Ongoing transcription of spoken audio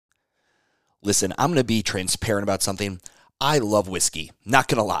Listen, I'm going to be transparent about something. I love whiskey, not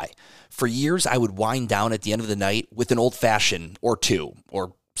going to lie. For years, I would wind down at the end of the night with an old-fashioned or two,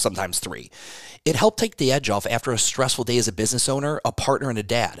 or sometimes three. It helped take the edge off after a stressful day as a business owner, a partner, and a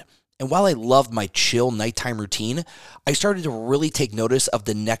dad. And while I loved my chill nighttime routine, I started to really take notice of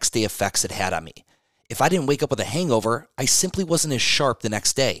the next day effects it had on me. If I didn't wake up with a hangover, I simply wasn't as sharp the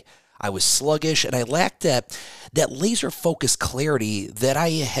next day. I was sluggish, and I lacked that laser-focused clarity that I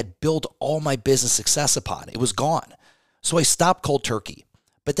had built all my business success upon. It was gone. So I stopped cold turkey.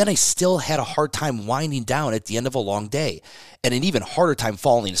 But then I still had a hard time winding down at the end of a long day, and an even harder time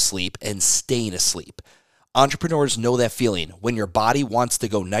falling asleep and staying asleep. Entrepreneurs know that feeling when your body wants to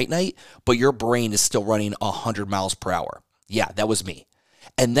go night-night, but your brain is still running 100 miles per hour. Yeah, that was me.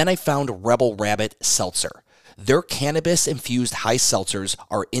 And then I found Rebel Rabbit Seltzer. Their cannabis-infused high seltzers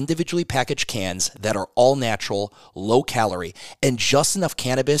are individually packaged cans that are all natural, low calorie, and just enough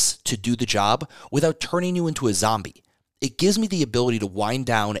cannabis to do the job without turning you into a zombie. It gives me the ability to wind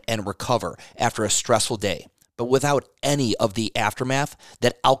down and recover after a stressful day, but without any of the aftermath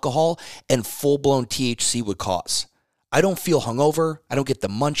that alcohol and full-blown THC would cause. I don't feel hungover, I don't get the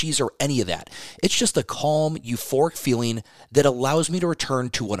munchies or any of that. It's just a calm, euphoric feeling that allows me to return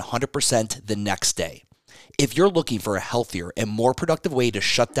to 100% the next day. If you're looking for a healthier and more productive way to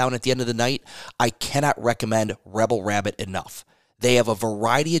shut down at the end of the night, I cannot recommend Rebel Rabbit enough. They have a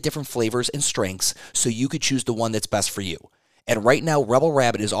variety of different flavors and strengths, so you could choose the one that's best for you. And right now, Rebel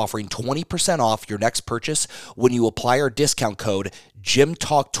Rabbit is offering 20% off your next purchase when you apply our discount code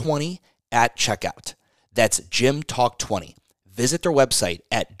GymTalk20 at checkout. That's GymTalk20. Visit their website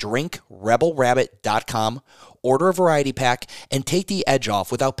at drinkrebelrabbit.com, order a variety pack, and take the edge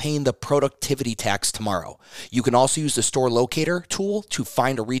off without paying the productivity tax tomorrow. You can also use the store locator tool to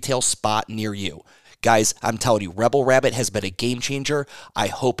find a retail spot near you. Guys, I'm telling you, Rebel Rabbit has been a game changer. I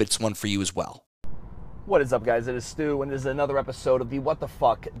hope it's one for you as well. What is up, guys? It is Stu, and this is another episode of the What the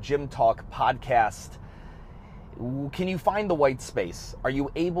Fuck Gym Talk podcast. Can you find the white space? Are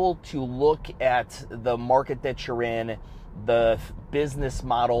you able to look at the market that you're in, the business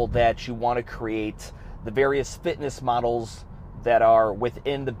model that you want to create, the various fitness models that are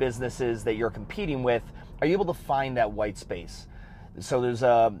within the businesses that you're competing with? Are you able to find that white space? So there's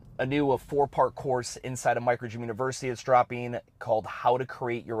a new 4-part course inside of Microgym University that's dropping called How to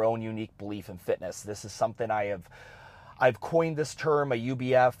Create Your Own Unique Belief in Fitness. This is something I've coined this term, a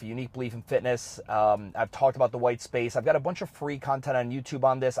UBF, Unique Belief in Fitness. I've talked about the white space. I've got a bunch of free content on YouTube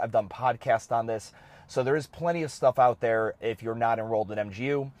on this. I've done podcasts on this. So there is plenty of stuff out there if you're not enrolled in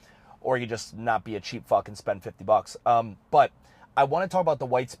MGU, or you just not be a cheap fuck and spend $50. But I want to talk about the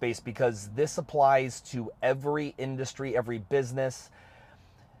white space because this applies to every industry, every business.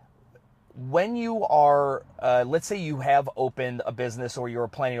 When you are, let's say you have opened a business or you're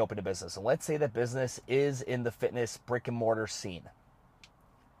planning to open a business, and let's say that business is in the fitness brick and mortar scene.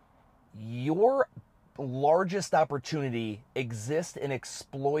 Your largest opportunity exists in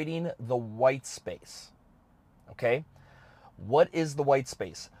exploiting the white space. Okay? What is the white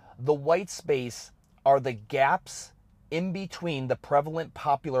space? The white space are the gaps in between the prevalent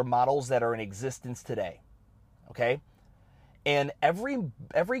popular models that are in existence today, okay? And every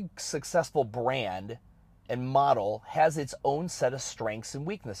successful brand and model has its own set of strengths and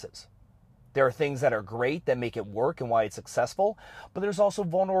weaknesses. There are things that are great that make it work and why it's successful, but there's also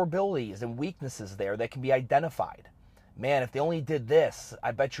vulnerabilities and weaknesses there that can be identified. Man, if they only did this,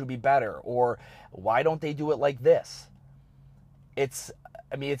 I bet you would be better. Or why don't they do it like this? It's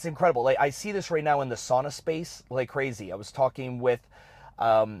incredible. Like, I see this right now in the sauna space like crazy. I was talking with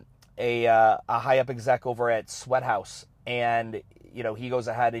a high up exec over at Sweat House, and he goes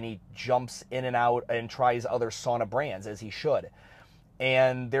ahead and he jumps in and out and tries other sauna brands, as he should.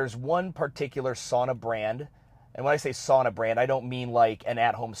 And there's one particular sauna brand, and when I say sauna brand, I don't mean like an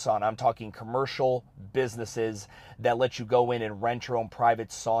at-home sauna. I'm talking commercial businesses that let you go in and rent your own private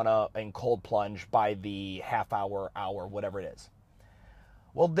sauna and cold plunge by the half hour, whatever it is.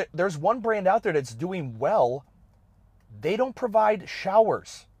 Well, there's one brand out there that's doing well. They don't provide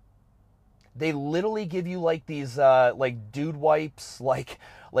showers. They literally give you like these like dude wipes, like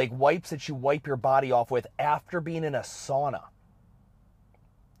wipes that you wipe your body off with after being in a sauna.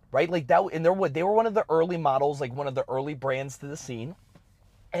 Right? Like that, and they were one of the early models, like one of the early brands to the scene.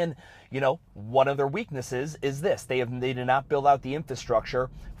 And one of their weaknesses is this: they did not build out the infrastructure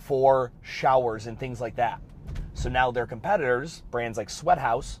for showers and things like that. So now their competitors, brands like Sweat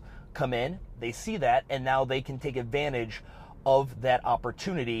House, come in, they see that, and now they can take advantage of that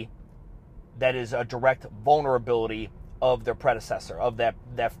opportunity that is a direct vulnerability of their predecessor, of that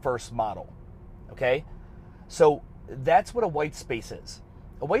first model. Okay? So that's what a white space is.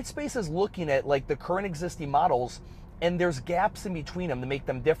 Whitespace is looking at like the current existing models, and there's gaps in between them to make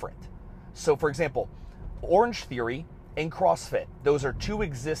them different. So for example, Orange Theory and CrossFit, those are two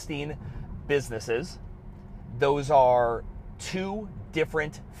existing businesses. Those are two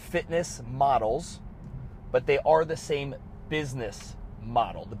different fitness models, but they are the same business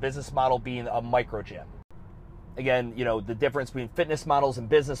model. The business model being a micro gym. Again, you know, the difference between fitness models and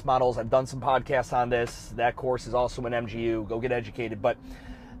business models, I've done some podcasts on this. That course is also in MGU. Go get educated. But,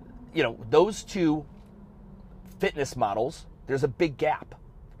 you know, those two fitness models, there's a big gap.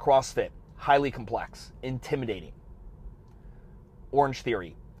 CrossFit, highly complex, intimidating. Orange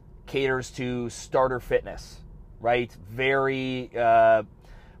Theory caters to starter fitness, right? Very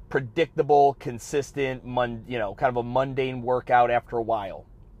predictable, consistent, kind of a mundane workout after a while.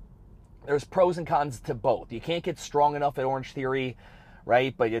 There's pros and cons to both. You can't get strong enough at Orange Theory,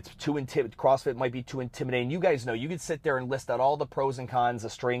 right? But it's too CrossFit might be too intimidating. You guys know, you could sit there and list out all the pros and cons,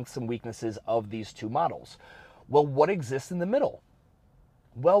 the strengths and weaknesses of these two models. Well, what exists in the middle?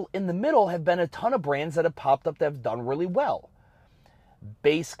 Well, in the middle have been a ton of brands that have popped up that have done really well.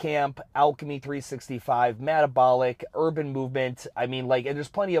 Basecamp, Alchemy 365, Metabolic, Urban Movement. I mean, like, and there's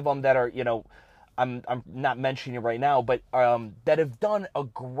plenty of them that are, you know, I'm not mentioning it right now, but that have done a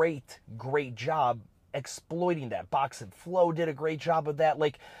great job exploiting that. Box and Flow did a great job of that,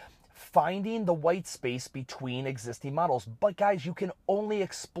 like finding the white space between existing models. But guys, you can only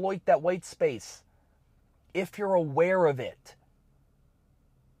exploit that white space if you're aware of it.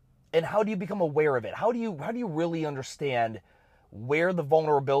 And how do you become aware of it? How do you really understand where the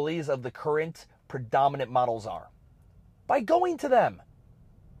vulnerabilities of the current predominant models are? By going to them.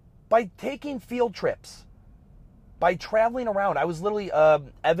 By taking field trips, by traveling around. I was literally,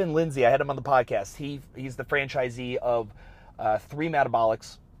 Evan Lindsay, I had him on the podcast. He's the franchisee of 3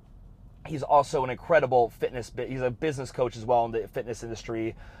 Metabolics. He's also an incredible he's a business coach as well in the fitness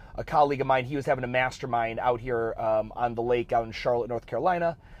industry. A colleague of mine, he was having a mastermind out here on the lake out in Charlotte, North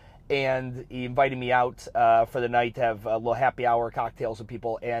Carolina. And he invited me out for the night to have a little happy hour, cocktails with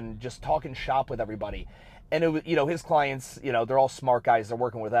people, and just talking shop with everybody. And it was, you know, his clients, you know, they're all smart guys. They're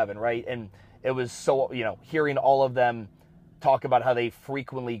working with Evan, right? And it was so, you know, hearing all of them talk about how they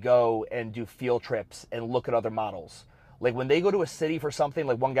frequently go and do field trips and look at other models. Like when they go to a city for something,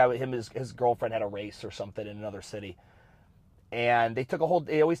 like one guy with him, his girlfriend had a race or something in another city. And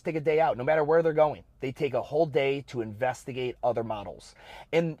they always take a day out, no matter where they're going. They take a whole day to investigate other models.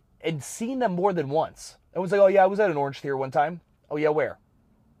 And seeing them more than once. It was like, oh yeah, I was at an Orange Theory one time. Oh yeah, where?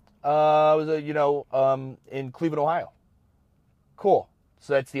 I was, in Cleveland, Ohio. Cool.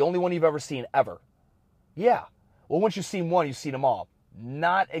 So that's the only one you've ever seen, ever. Yeah. Well, once you've seen one, you've seen them all.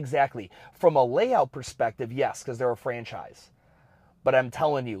 Not exactly. From a layout perspective, yes, because they're a franchise. But I'm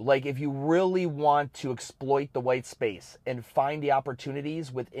telling you, like, if you really want to exploit the white space and find the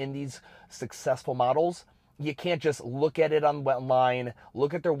opportunities within these successful models, you can't just look at it online,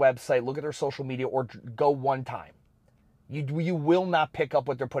 look at their website, look at their social media, or go one time. You will not pick up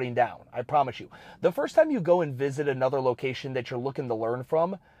what they're putting down. I promise you. The first time you go and visit another location that you're looking to learn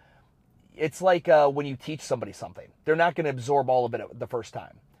from, it's like when you teach somebody something. They're not going to absorb all of it the first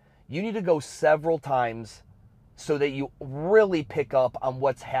time. You need to go several times so that you really pick up on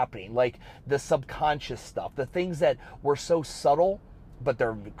what's happening, like the subconscious stuff, the things that were so subtle, but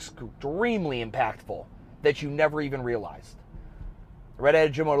they're extremely impactful that you never even realized. Right at a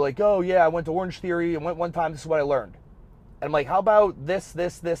gym, like, oh yeah, I went to Orange Theory and went one time, this is what I learned. And I'm like, how about this,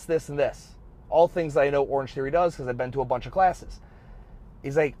 and this? All things that I know Orange Theory does because I've been to a bunch of classes.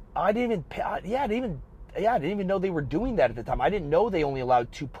 He's like, I didn't even know they were doing that at the time. I didn't know they only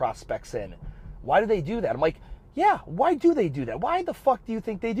allowed 2 prospects in. Why do they do that? I'm like, yeah, why do they do that? Why the fuck do you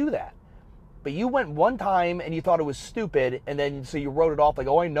think they do that? But you went one time and you thought it was stupid, and then so you wrote it off like,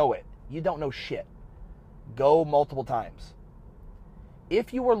 oh, I know it. You don't know shit. Go multiple times.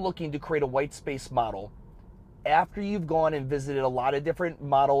 If you are looking to create a white space model, after you've gone and visited a lot of different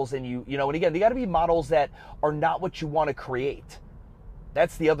models, and and again, they got to be models that are not what you want to create.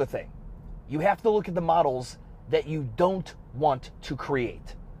 That's the other thing. You have to look at the models that you don't want to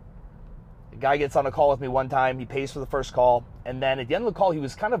create. The guy gets on a call with me one time. He pays for the first call, and then at the end of the call, he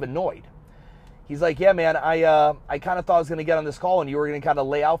was kind of annoyed. He's like, yeah, man, I kind of thought I was going to get on this call, and you were going to kind of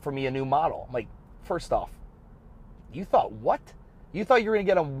lay out for me a new model. I'm like, first off, you thought what? You thought you were going to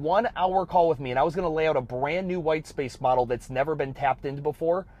get a 1-hour call with me, and I was going to lay out a brand new white space model that's never been tapped into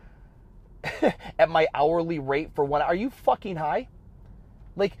before at my hourly rate for 1 hour? Are you fucking high?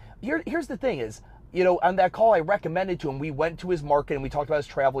 Like, here's the thing is, on that call I recommended to him, we went to his market and we talked about his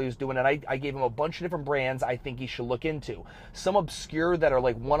travel he was doing, and I gave him a bunch of different brands I think he should look into. Some obscure that are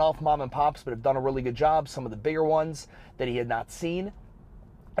like one-off mom and pops but have done a really good job, some of the bigger ones that he had not seen.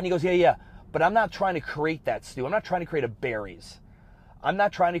 And he goes, yeah, yeah, but I'm not trying to create that, Stu. I'm not trying to create a Barry's. I'm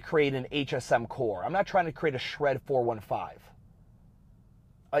not trying to create an HSM core. I'm not trying to create a Shred 415.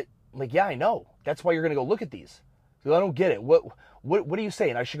 I'm like, yeah, I know. That's why you're going to go look at these. So I don't get it. What are you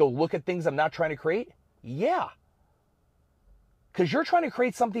saying? I should go look at things I'm not trying to create? Yeah. Because you're trying to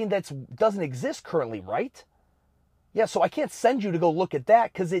create something that doesn't exist currently, right? Yeah, so I can't send you to go look at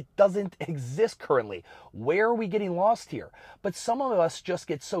that because it doesn't exist currently. Where are we getting lost here? But some of us just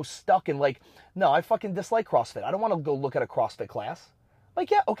get so stuck in like, no, I fucking dislike CrossFit. I don't want to go look at a CrossFit class.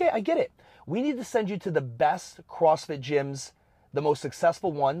 Like, yeah, okay, I get it. We need to send you to the best CrossFit gyms, the most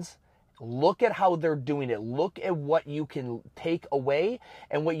successful ones. Look at how they're doing it. Look at what you can take away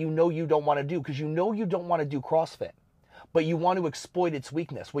and what you know you don't want to do, because you know you don't want to do CrossFit, but you want to exploit its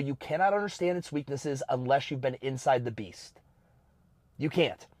weakness. Well, you cannot understand its weaknesses unless you've been inside the beast. You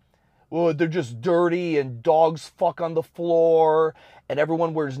can't. Well, they're just dirty and dogs fuck on the floor and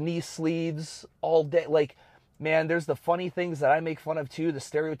everyone wears knee sleeves all day. Like, man, there's the funny things that I make fun of too, the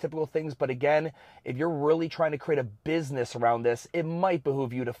stereotypical things. But again, if you're really trying to create a business around this, it might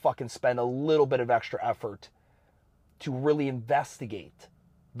behoove you to fucking spend a little bit of extra effort to really investigate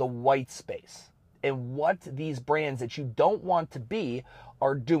the white space and what these brands that you don't want to be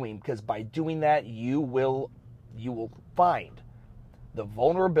are doing. Because by doing that, you will find the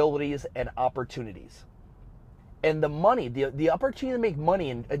vulnerabilities and opportunities. And the money, the opportunity to make money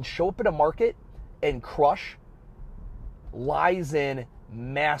and show up in a market and crush lies in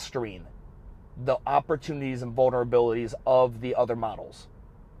mastering the opportunities and vulnerabilities of the other models.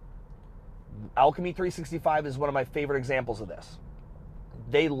 Alchemy 365 is one of my favorite examples of this.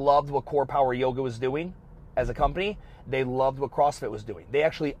 They loved what Core Power Yoga was doing as a company. They loved what CrossFit was doing. They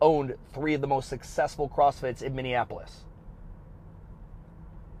actually owned 3 of the most successful CrossFits in Minneapolis.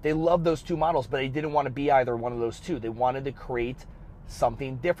 They loved those 2 models, but they didn't want to be either one of those 2. They wanted to create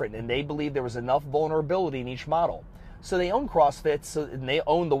something different, and they believed there was enough vulnerability in each model. So they own CrossFit, and they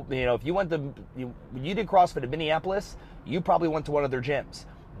own the, if you went to, you did CrossFit in Minneapolis, you probably went to one of their gyms.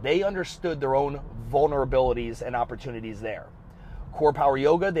 They understood their own vulnerabilities and opportunities there. Core Power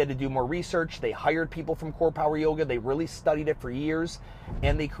Yoga, they had to do more research. They hired people from Core Power Yoga. They really studied it for years,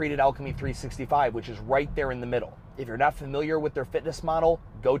 and they created Alchemy 365, which is right there in the middle. If you're not familiar with their fitness model,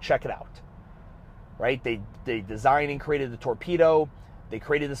 go check it out. Right? They designed and created the torpedo. They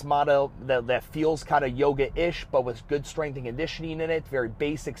created this model that feels kind of yoga-ish, but with good strength and conditioning in it. Very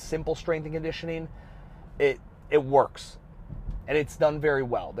basic, simple strength and conditioning. It works. And it's done very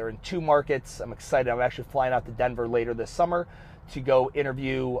well. They're in 2 markets. I'm excited. I'm actually flying out to Denver later this summer to go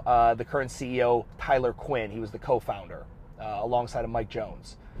interview the current CEO, Tyler Quinn. He was the co-founder alongside of Mike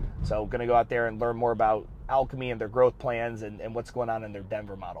Jones. So going to go out there and learn more about Alchemy and their growth plans and what's going on in their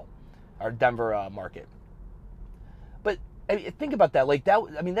Denver model, or Denver market. But I mean, think about that. Like that.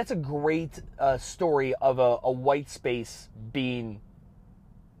 I mean, that's a great story of a white space being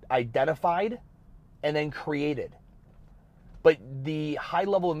identified and then created. But the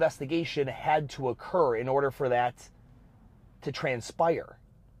high-level investigation had to occur in order for that to transpire,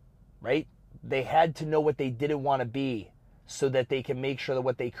 right? They had to know what they didn't want to be so that they can make sure that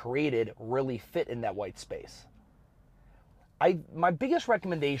what they created really fit in that white space. My biggest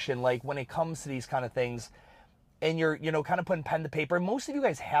recommendation, like when it comes to these kind of things, and you're, kind of putting pen to paper, most of you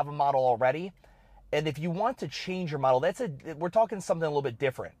guys have a model already, and if you want to change your model, we're talking something a little bit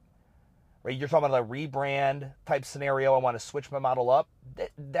different. Right, you're talking about a rebrand type scenario. I want to switch my model up.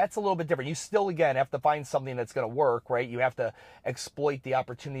 That's a little bit different. You still, again, have to find something that's going to work, right? You have to exploit the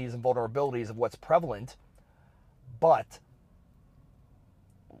opportunities and vulnerabilities of what's prevalent. But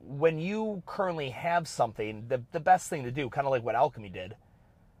when you currently have something, the best thing to do, kind of like what Alchemy did,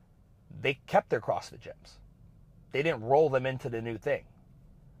 they kept their CrossFit gyms. They didn't roll them into the new thing.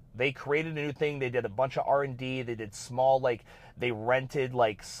 They created a new thing. They did a bunch of R&D. They did small, they rented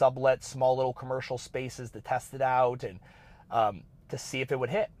sublet small little commercial spaces to test it out and to see if it would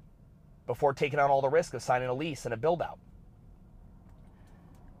hit before taking on all the risk of signing a lease and a build out.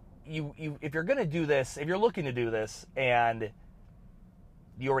 If you're going to do this, if you're looking to do this and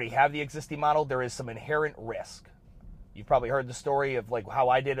you already have the existing model, there is some inherent risk. You've probably heard the story of how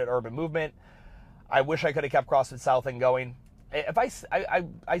I did at Urban Movement. I wish I could have kept CrossFit South End going. If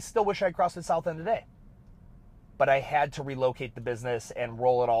I still wish I had CrossFit South End today, but I had to relocate the business and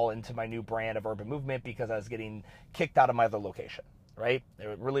roll it all into my new brand of Urban Movement because I was getting kicked out of my other location, right? I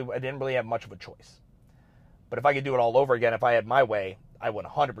didn't really have much of a choice. But if I could do it all over again, if I had my way, I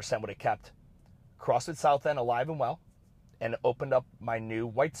 100% would have kept CrossFit South End alive and well and opened up my new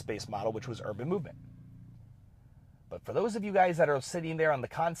Whitespace model, which was Urban Movement. But for those of you guys that are sitting there on the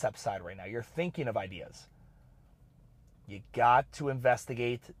concept side right now, you're thinking of ideas. You got to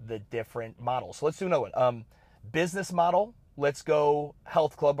investigate the different models. So let's do another one. Business model, let's go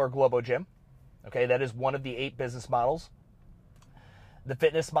health club or Globo Gym. Okay, that is one of the 8 business models. The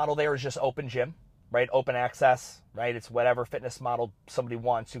fitness model there is just open gym, right? Open access, right? It's whatever fitness model somebody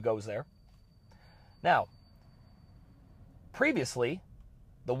wants who goes there. Now, previously,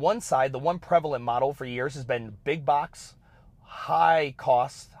 the one prevalent model for years has been big box, high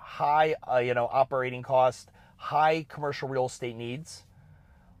cost, high operating cost, high commercial real estate needs,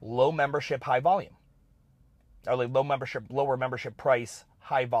 low membership, high volume. Or like lower membership price,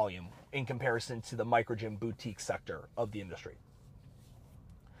 high volume in comparison to the microgym boutique sector of the industry.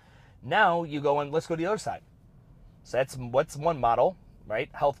 Now you go and let's go to the other side. So that's what's one model, right?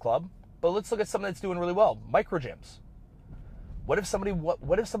 Health club. But let's look at something that's doing really well. Microgyms. What if somebody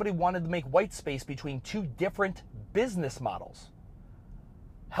wanted to make white space between 2 different business models?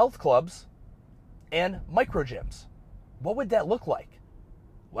 Health clubs and microgyms. What would that look like?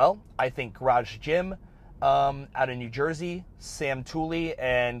 Well, I think Garage Gym out of New Jersey, Sam Tooley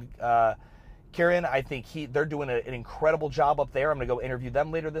and Kieran, I think they're doing an incredible job up there. I'm going to go interview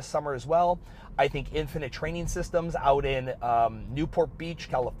them later this summer as well. I think Infinite Training Systems out in Newport Beach,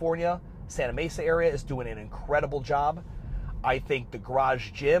 California, Santa Mesa area is doing an incredible job. I think the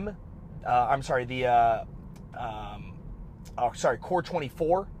Garage Gym, Core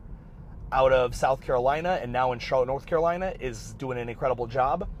 24 out of South Carolina and now in Charlotte, North Carolina is doing an incredible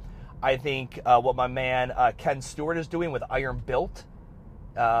job. I think what my man Ken Stewart is doing with Iron Built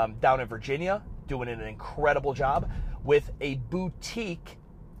down in Virginia, doing an incredible job with a boutique,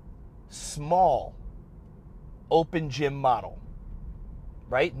 small, open gym model,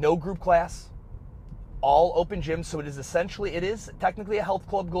 right? No group class, all open gym. So it is technically a health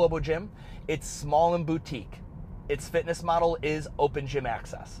club Globo Gym. It's small and boutique. Its fitness model is open gym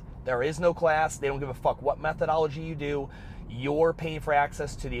access. There is no class. They don't give a fuck what methodology you do. You're paying for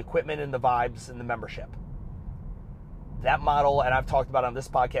access to the equipment and the vibes and the membership. That model, and I've talked about on this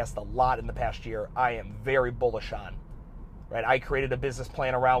podcast a lot in the past year, I am very bullish on. Right? I created a business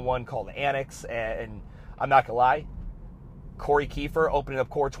plan around one called Annex, and I'm not gonna lie, Corey Kiefer opening up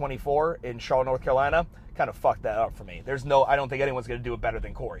Core 24 in Charlotte, North Carolina, kind of fucked that up for me. I don't think anyone's gonna do it better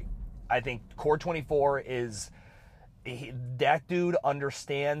than Corey. I think Core 24 that dude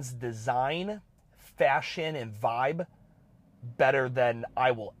understands design, fashion, and vibe better than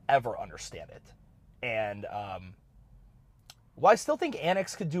I will ever understand it. And well, I still think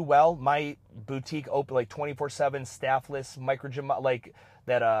Annex could do well. My boutique open like 24/7 staffless microgym, like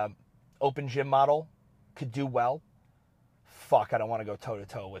that open gym model could do well. Fuck, I don't want to go toe to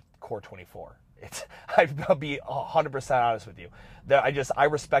toe with Core 24. I'll be 100% honest with you. I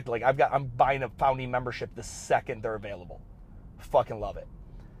respect, like, I'm buying a founding membership the second they're available. Fucking love it.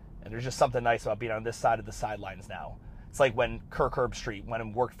 And there's just something nice about being on this side of the sidelines now. It's like when Kirk Herbstreit went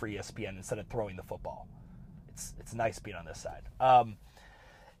and worked for ESPN instead of throwing the football. It's nice being on this side.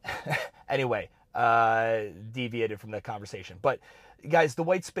 Anyway, deviated from the conversation. But guys, the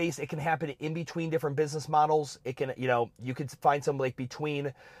white space, it can happen in between different business models. It can, you could find some like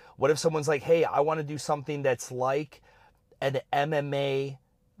between. What if someone's like, hey, I want to do something that's like an MMA,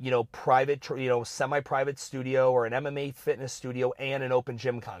 private, semi-private studio or an MMA fitness studio and an open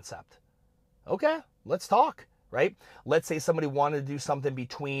gym concept. Okay, let's talk, right? Let's say somebody wanted to do something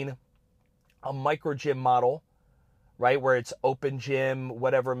between a micro gym model, right, where it's open gym,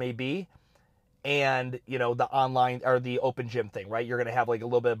 whatever it may be, and, the online or the open gym thing, right? You're going to have like a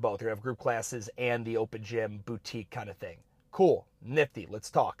little bit of both. You're going to have group classes and the open gym boutique kind of thing. Cool, nifty, let's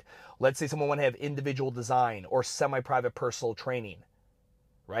talk. Let's say someone want to have individual design or semi-private personal training,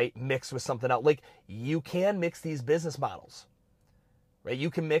 right? Mixed with something else. Like, you can mix these business models, right? You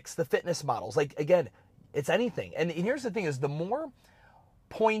can mix the fitness models. Like, again, it's anything. And here's the thing is, the more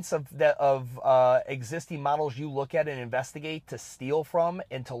points of existing models you look at and investigate to steal from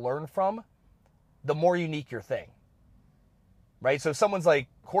and to learn from, the more unique your thing, right? So if someone's like,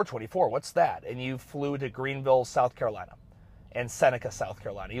 Core 24, what's that? And you flew to Greenville, South Carolina, and Seneca, South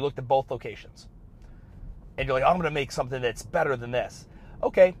Carolina. You looked at both locations. And you're like, I'm going to make something that's better than this.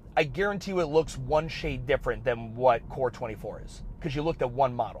 Okay, I guarantee you it looks one shade different than what Core 24 is, because you looked at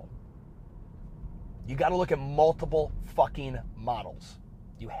one model. You got to look at multiple fucking models.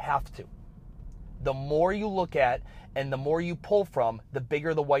 You have to. The more you look at and the more you pull from, the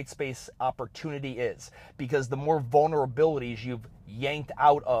bigger the white space opportunity is, because the more vulnerabilities you've yanked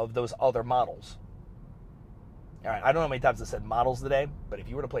out of those other models. All right, I don't know how many times I said models today, but if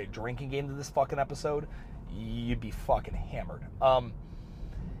you were to play a drinking game to this fucking episode, you'd be fucking hammered.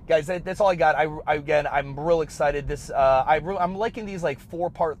 Guys, that's all I got. I'm real excited. I'm liking these like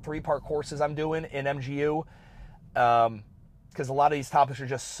 4-part, 3-part courses I'm doing in MGU. because a lot of these topics are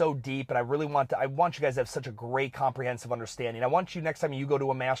just so deep, and I want you guys to have such a great comprehensive understanding. I want you, next time you go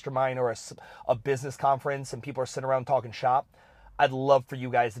to a mastermind or a business conference and people are sitting around talking shop, I'd love for you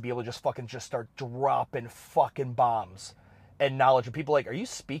guys to be able to just start dropping fucking bombs and knowledge. And people are like, are you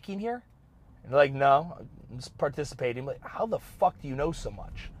speaking here? And they're like, no, I'm just participating. I'm like, how the fuck do you know so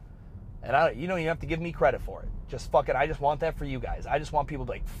much? And you don't even have to give me credit for it. I just want that for you guys. I just want people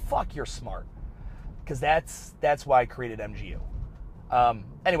to be like, fuck, you're smart. Because that's why I created MGU.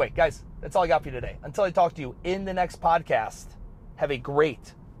 Anyway, guys, that's all I got for you today. Until I talk to you in the next podcast, have a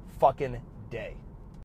great fucking day.